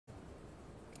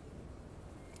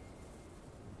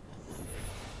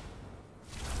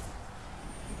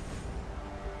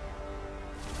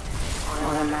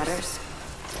matters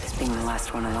is being the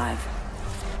last one alive.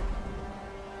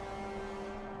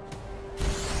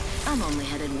 I'm only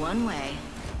headed one way,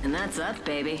 and that's up,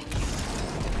 baby.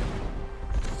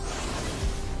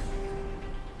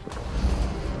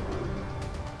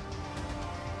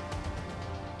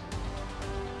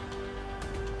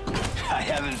 I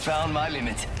haven't found my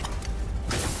limit.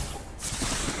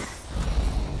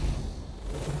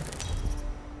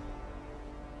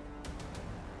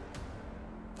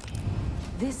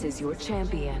 This is your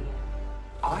champion.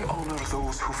 I honor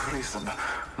those who've risen,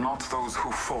 not those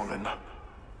who've fallen.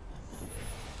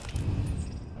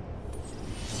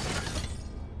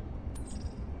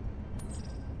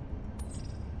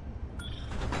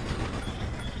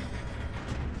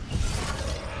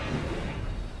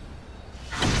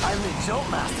 I'm the Jump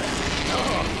Master.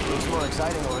 Oh, looks more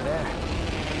exciting over there.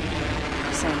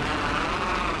 Same.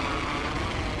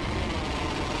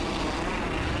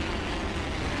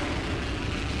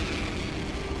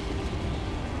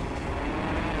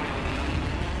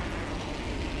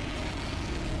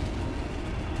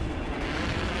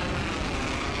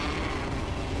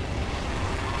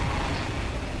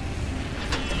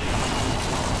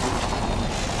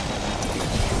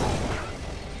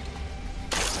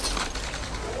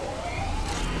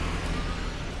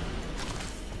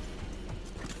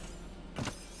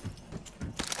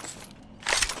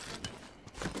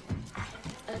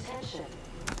 Attention.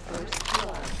 First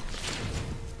blood.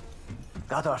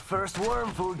 Got our first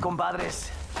worm food, compadres.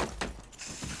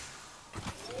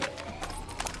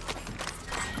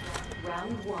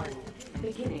 Round 1.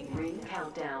 Beginning ring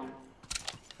countdown.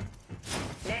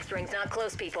 Next ring's not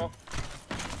close, people.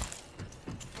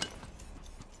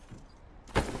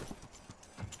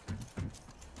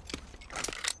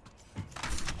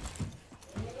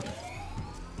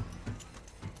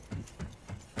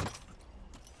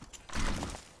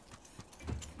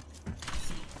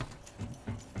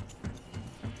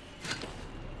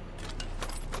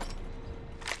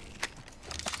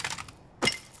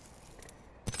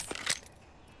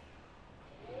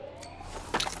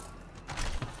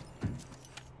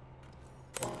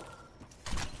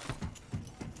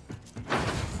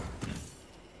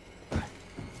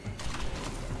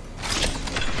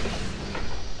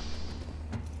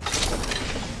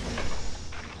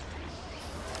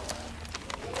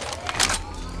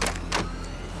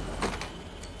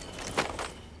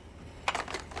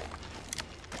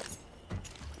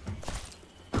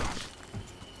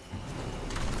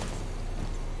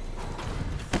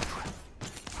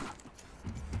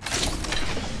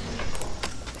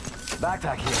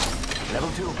 Backpack here. Level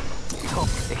 2. Oh,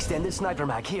 extended sniper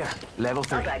mag here. Level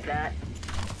 3. I'll back that.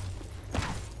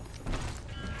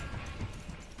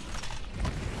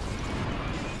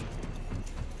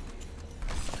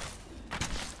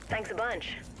 Thanks a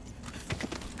bunch.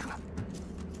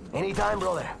 Anytime,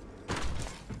 brother.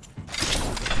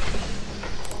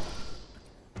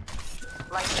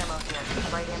 Light ammo here.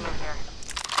 Light ammo here.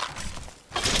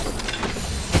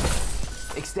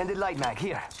 Extended light mag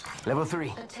here. Level 3.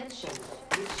 Attention.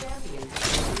 Your champion.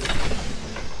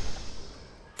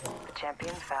 The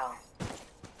champion fell.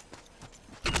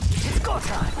 It's go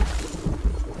time!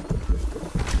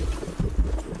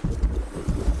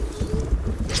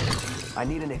 I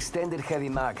need an extended heavy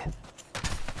mag.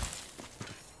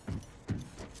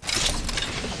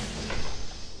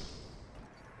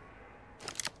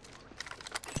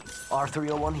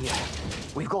 R301 here.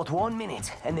 We've got 1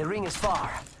 minute, and the ring is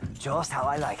far. Just how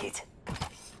I like it.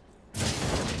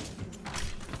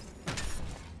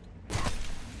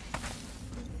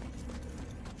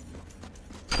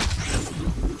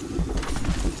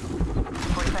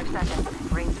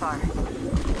 Seconds. Ring far.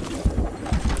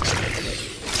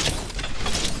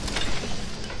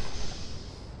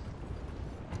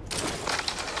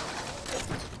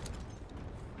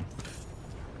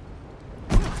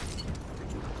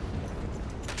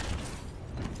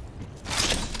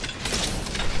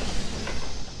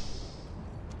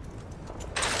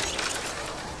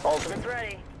 Ultimate's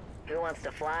ready. Who wants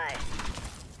to fly?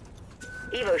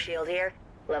 Evo shield here.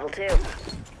 Level 2.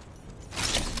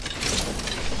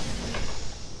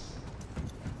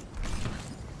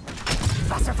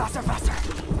 Faster, faster, faster!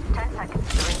 10 seconds.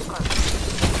 The ring's close.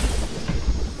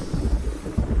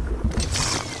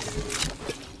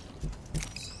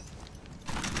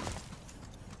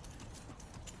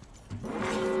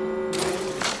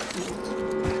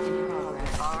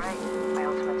 Alright, my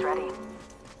ultimate's ready.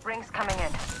 Ring's coming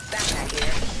in. Backpack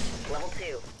here. Level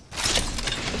 2.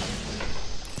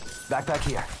 Backpack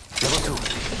here. Level 2.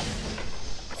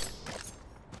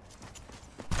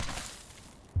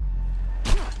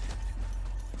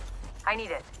 I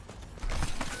need it.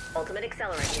 Ultimate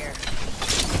accelerant here.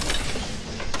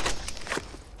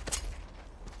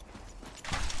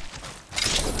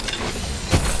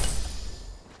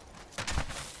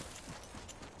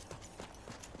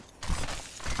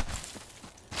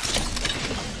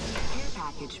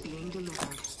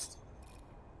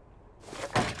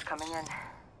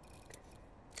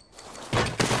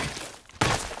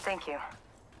 Thank you.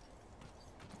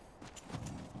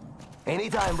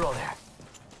 Anytime, brother.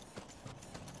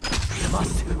 We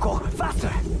must go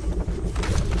faster.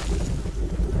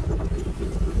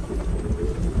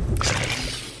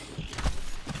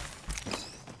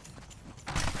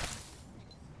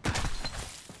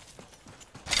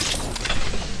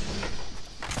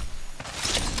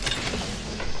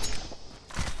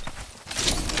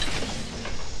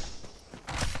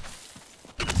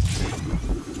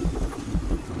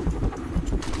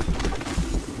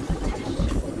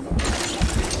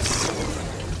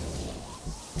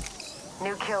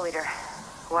 New kill leader.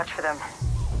 Watch for them.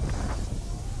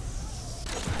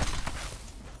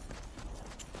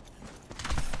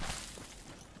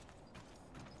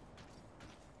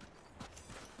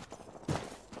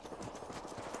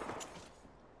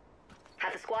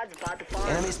 Half the squad's bought the farm.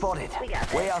 Enemy spotted. We got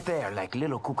this. Way out there, like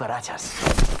little cucarachas.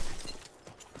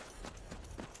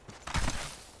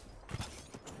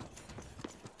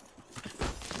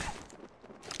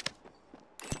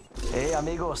 Hey,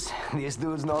 amigos. This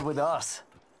dude's not with us.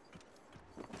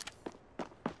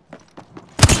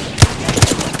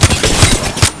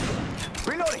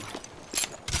 Reloading!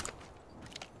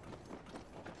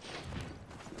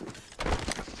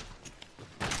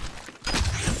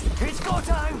 It's go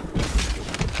time!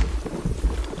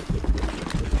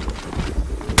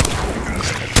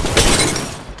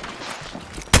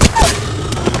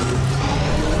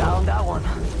 Down that one.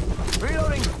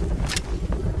 Reloading!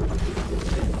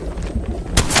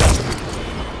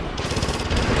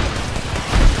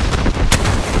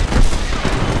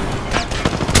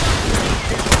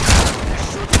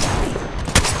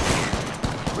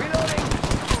 Reloading!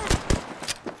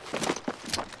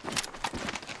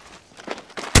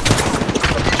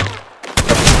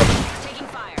 Taking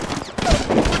fire.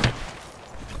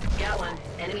 Got one.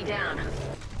 Enemy down.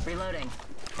 Reloading.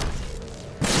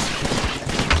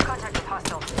 Contact with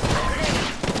hostile.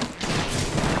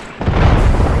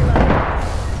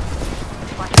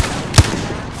 Watch out.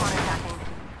 Spawn attacking.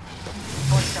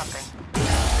 Or jumping.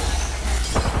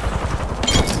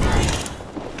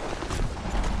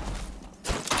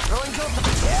 Throwing jump.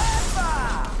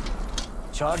 Yeah!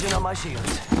 Charging on my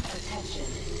shields. Attention.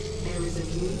 There is a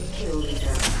new kill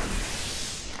leader.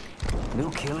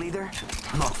 New kill leader?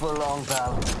 Not for long,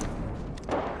 pal.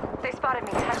 They spotted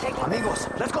me. I'm taking. Amigos,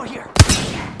 let's go here.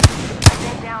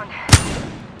 Stay down.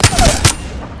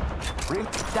 Bring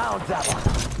down that one.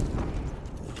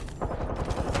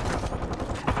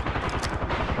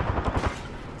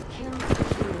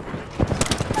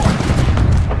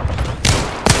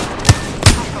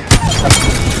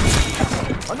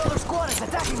 Another squad is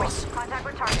attacking us. Contact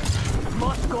with target.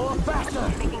 Must go faster.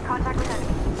 Making contact with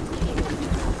enemy.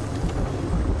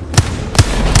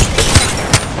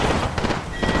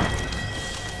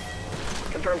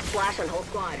 Confirmed splash on whole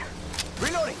squad.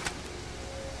 Reloading.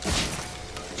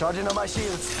 Charging on my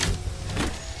shields.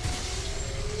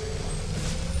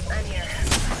 I'm here.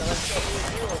 So let's get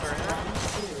you over, huh?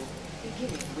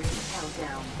 Beginning ring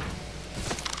countdown.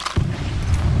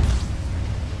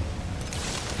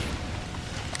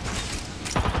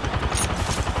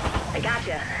 I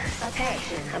gotcha. Hey,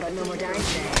 how about no more dying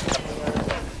today?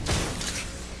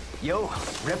 Yo,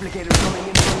 replicator coming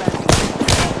in from landing.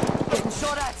 Getting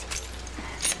shot at.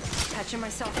 Patching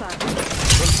myself up.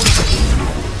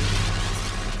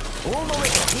 All the way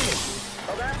to healing.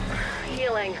 Hold up.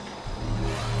 Healing.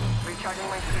 Recharging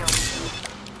my shield.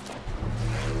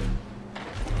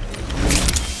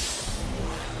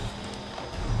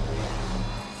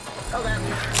 Hold up.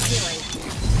 Healing.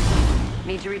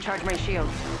 Need to recharge my shield.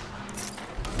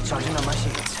 Charging on my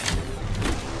shields.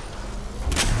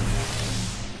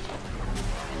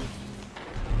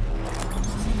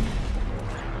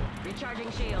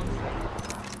 Recharging shield.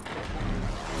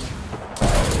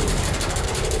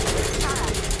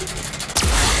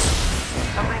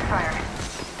 Opening fire.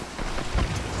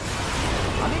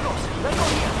 Amigos, let's go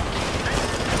here.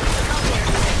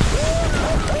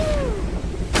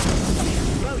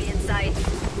 Brody in sight.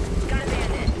 Got a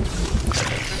bandit.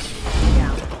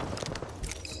 Down.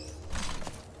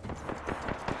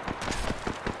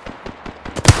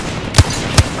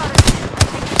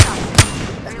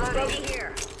 Reloading. Brody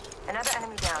here. Another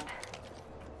enemy down.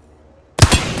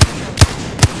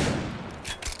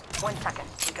 1 second.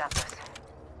 We got this.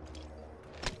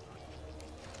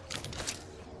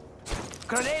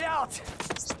 Grenade out.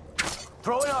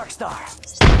 Throw an arc star.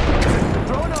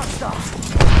 Throw an arc star.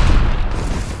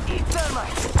 Eat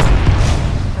thermite.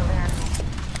 Still there.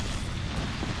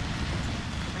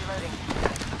 Reloading.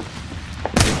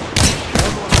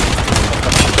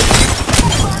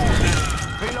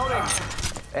 Reloading.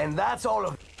 And that's all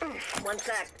of. 1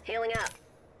 sec. Healing up.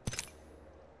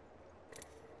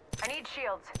 I need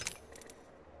shields.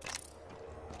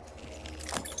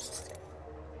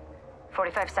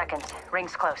 45 seconds.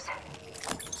 Ring's close.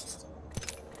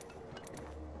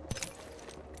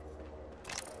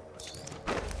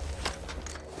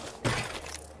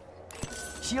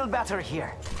 Shield battery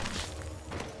here.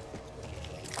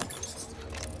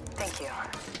 Thank you.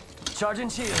 Charging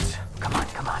shields. Come on,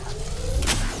 come on.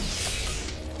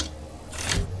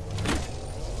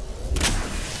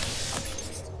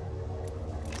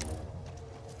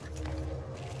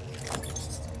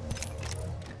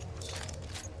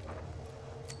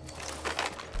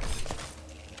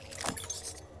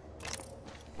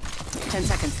 Ten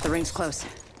seconds. The ring's close.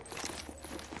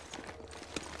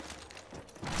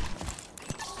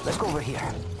 Let's go over here.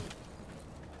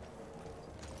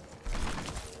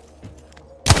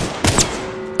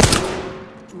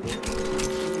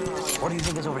 What do you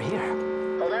think is over here?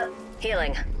 Hold up.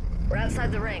 Healing. We're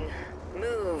outside the ring.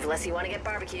 Move, lest you want to get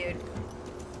barbecued.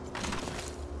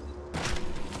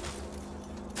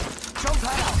 Jump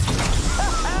out!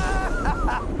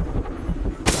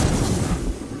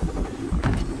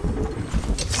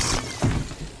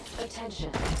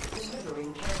 Attention.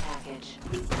 Delivering care package.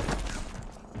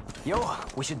 Yo,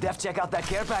 we should def check out that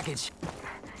care package.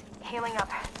 Healing up.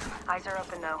 Eyes are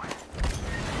open though.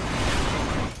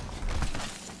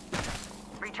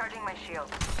 Recharging my shield.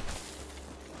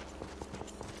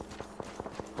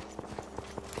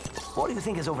 What do you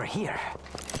think is over here?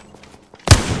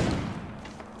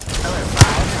 Alert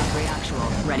 5, top 3 actual.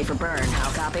 Ready for burn,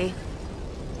 how copy?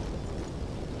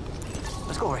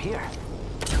 Let's go over here.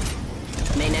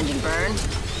 Main engine burn.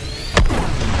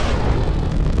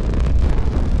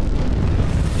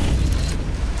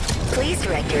 Please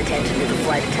direct your attention to the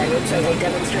flight attendants as they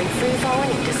demonstrate free falling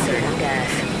into certain gas.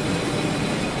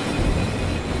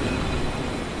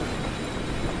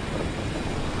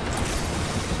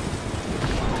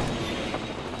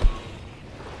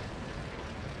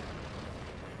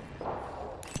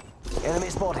 Enemy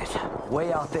spotted.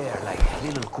 Way out there, like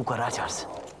little cucarachas.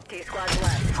 2 squads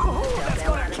left. Let's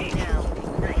go to King. Now.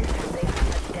 Nice. Safe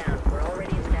touchdown. We're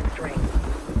already in the next ring.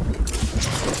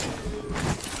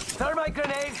 Thermite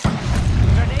grenade!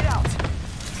 Grenade out!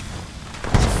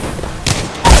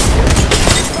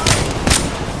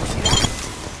 See that?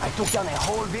 I took down a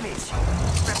whole village.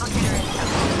 Replicator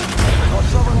incoming. Got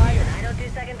trouble here. I don't do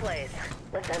second place.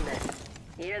 Let's end this.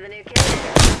 You're the new kid.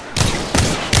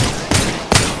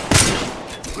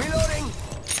 Reloading!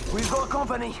 We've got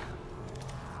company.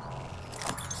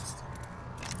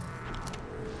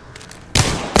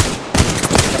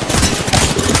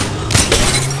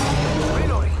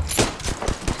 Reloading.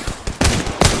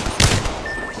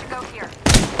 We should go here.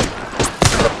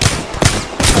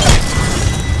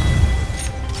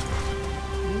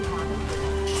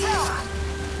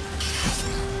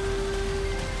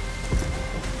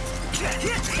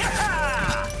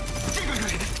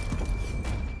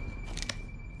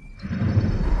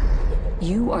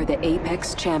 You are the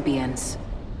Apex Champions.